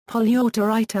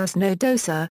Polyarteritis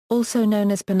nodosa, also known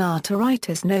as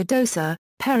panarteritis nodosa,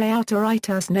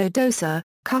 periarteritis nodosa,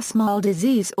 Kussmaul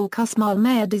disease or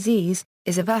Kussmaul-Maier disease,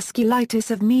 is a vasculitis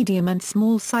of medium and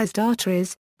small-sized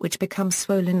arteries, which become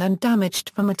swollen and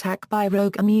damaged from attack by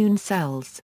rogue immune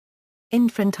cells.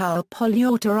 Infantile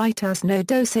polyarteritis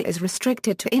nodosa is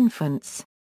restricted to infants.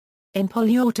 In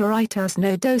polyarteritis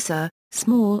nodosa,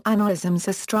 small aneurysms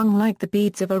are strung like the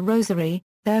beads of a rosary,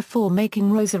 therefore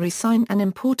making rosary sign an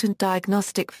important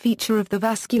diagnostic feature of the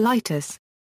vasculitis.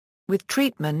 With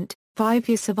treatment,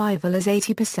 5-year survival is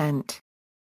 80%.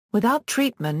 Without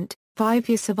treatment,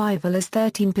 5-year survival is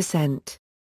 13%.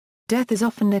 Death is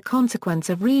often a consequence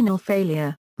of renal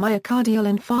failure,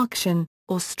 myocardial infarction,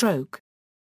 or stroke.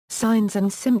 Signs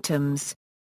and symptoms.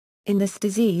 In this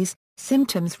disease,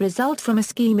 symptoms result from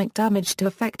ischemic damage to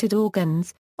affected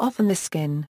organs, often the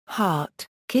skin, heart,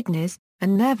 kidneys,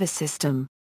 and nervous system.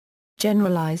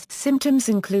 Generalized symptoms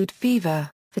include fever,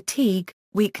 fatigue,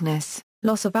 weakness,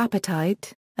 loss of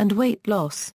appetite, and weight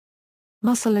loss.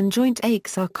 Muscle and joint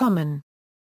aches are common.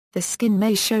 The skin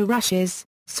may show rashes,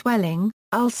 swelling,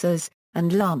 ulcers,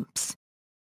 and lumps.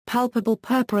 Palpable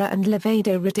purpura and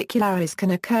levator radicularis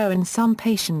can occur in some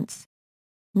patients.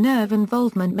 Nerve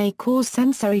involvement may cause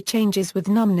sensory changes with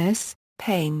numbness,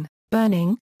 pain,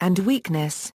 burning, and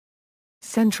weakness.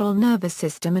 Central nervous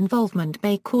system involvement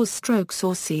may cause strokes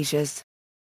or seizures.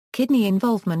 Kidney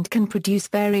involvement can produce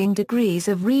varying degrees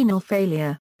of renal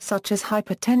failure, such as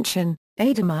hypertension,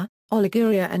 edema,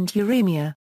 oliguria and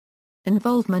uremia.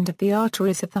 Involvement of the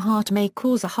arteries of the heart may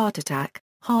cause a heart attack,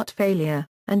 heart failure,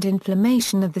 and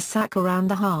inflammation of the sac around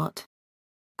the heart.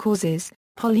 Causes.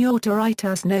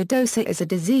 Polyarteritis nodosa is a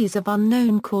disease of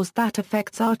unknown cause that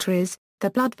affects arteries, the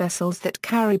blood vessels that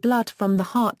carry blood from the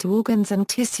heart to organs and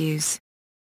tissues.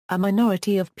 A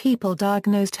minority of people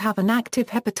diagnosed have an active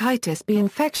hepatitis B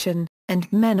infection, and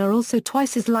men are also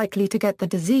twice as likely to get the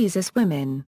disease as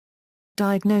women.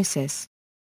 Diagnosis.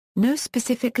 No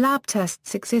specific lab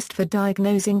tests exist for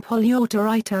diagnosing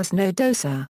polyarteritis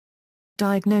nodosa.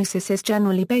 Diagnosis is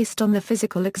generally based on the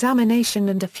physical examination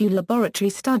and a few laboratory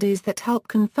studies that help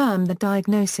confirm the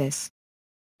diagnosis.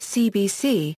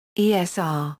 CBC,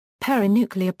 ESR,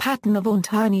 perinuclear pattern of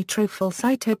antineutrophil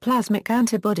cytoplasmic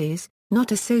antibodies,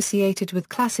 not associated with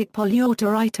classic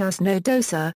polyarteritis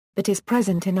nodosa, but is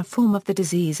present in a form of the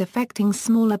disease affecting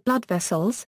smaller blood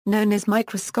vessels, known as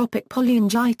microscopic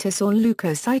polyangiitis or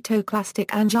leukocytoclastic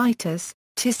angiitis,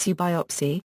 tissue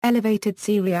biopsy, elevated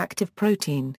C-reactive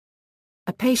protein.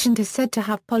 A patient is said to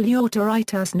have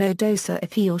polyarteritis nodosa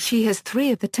if he or she has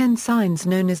 3 of the 10 signs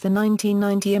known as the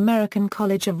 1990 American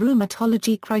College of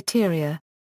Rheumatology criteria.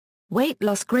 Weight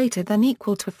loss greater than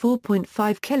equal to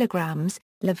 4.5 kilograms,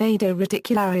 levator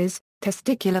radicularis,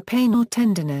 testicular pain or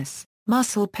tenderness,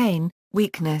 muscle pain,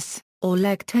 weakness, or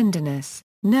leg tenderness,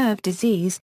 nerve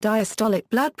disease, diastolic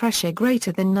blood pressure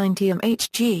greater than 90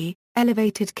 mmHg,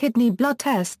 elevated kidney blood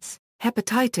tests,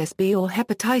 hepatitis B or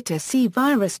hepatitis C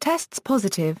virus tests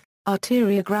positive,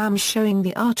 arteriograms showing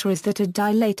the arteries that are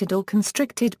dilated or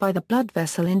constricted by the blood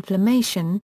vessel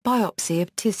inflammation, biopsy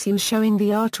of tissue showing the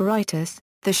arteritis,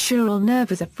 the sural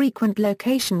nerve is a frequent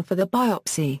location for the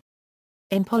biopsy.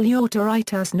 In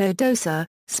polyarteritis nodosa,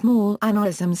 small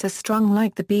aneurysms are strung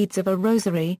like the beads of a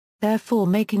rosary, therefore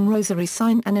making rosary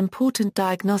sign an important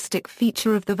diagnostic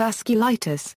feature of the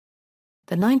vasculitis.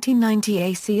 The 1990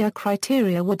 ACR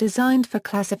criteria were designed for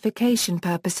classification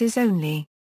purposes only.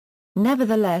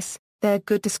 Nevertheless, their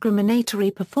good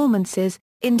discriminatory performances,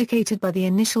 indicated by the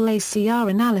initial ACR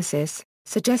analysis,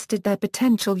 suggested their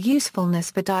potential usefulness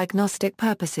for diagnostic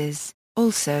purposes,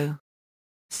 also.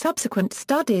 Subsequent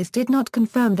studies did not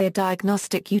confirm their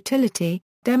diagnostic utility,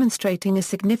 demonstrating a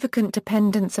significant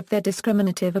dependence of their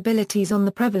discriminative abilities on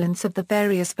the prevalence of the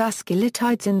various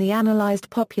vasculitides in the analyzed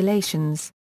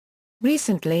populations.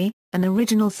 Recently, an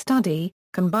original study,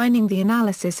 combining the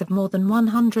analysis of more than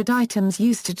 100 items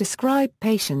used to describe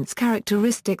patients'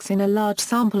 characteristics in a large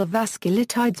sample of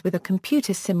vasculitides with a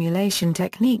computer simulation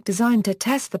technique designed to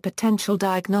test the potential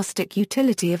diagnostic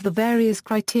utility of the various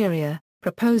criteria,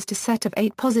 proposed a set of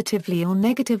 8 positively or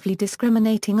negatively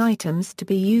discriminating items to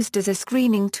be used as a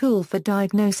screening tool for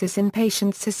diagnosis in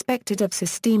patients suspected of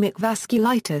systemic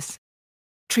vasculitis.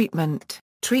 Treatment.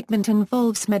 Treatment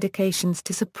involves medications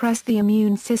to suppress the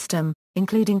immune system,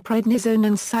 including prednisone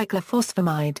and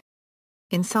cyclophosphamide.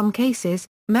 In some cases,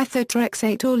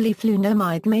 methotrexate or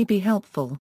leflunomide may be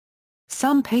helpful.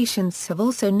 Some patients have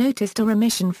also noticed a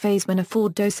remission phase when a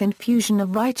 4-dose infusion of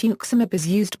rituximab is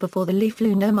used before the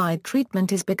leflunomide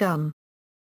treatment is begun.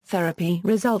 Therapy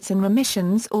results in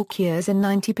remissions or cures in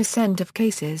 90% of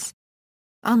cases.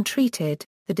 Untreated,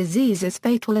 The disease is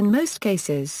fatal in most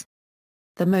cases.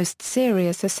 The most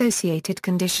serious associated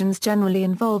conditions generally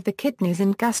involve the kidneys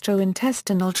and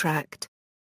gastrointestinal tract.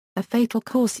 A fatal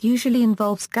course usually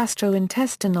involves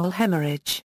gastrointestinal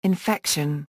hemorrhage,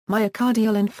 infection,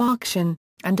 myocardial infarction,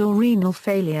 and/or renal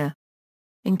failure.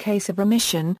 In case of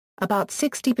remission, about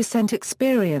 60%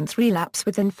 experience relapse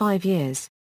within 5 years.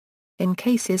 In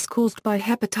cases caused by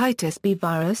hepatitis B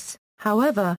virus,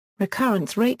 however,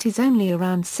 recurrence rate is only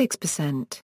around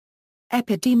 6%.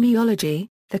 Epidemiology: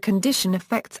 the condition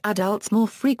affects adults more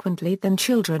frequently than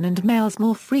children and males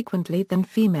more frequently than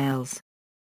females.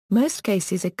 Most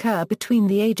cases occur between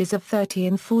the ages of 30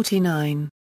 and 49.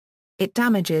 It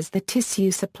damages the tissue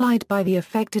supplied by the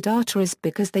affected arteries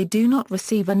because they do not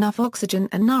receive enough oxygen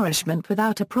and nourishment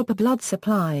without a proper blood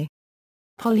supply.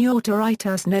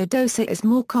 Polyarteritis nodosa is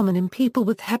more common in people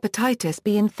with hepatitis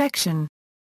B infection.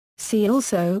 See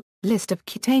also, List of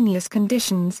cutaneous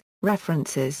conditions,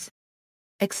 references.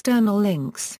 External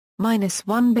links,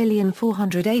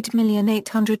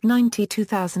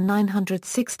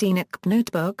 -1,408,892,916 ECP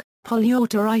Notebook,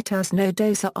 Polyarteritis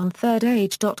nodosa on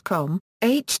thirdage.com,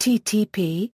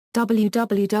 http,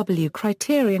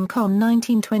 www.criterion.com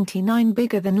 1929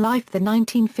 Bigger Than Life. The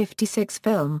 1956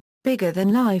 film, Bigger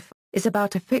Than Life, is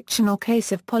about a fictional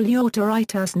case of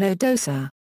polyarteritis nodosa.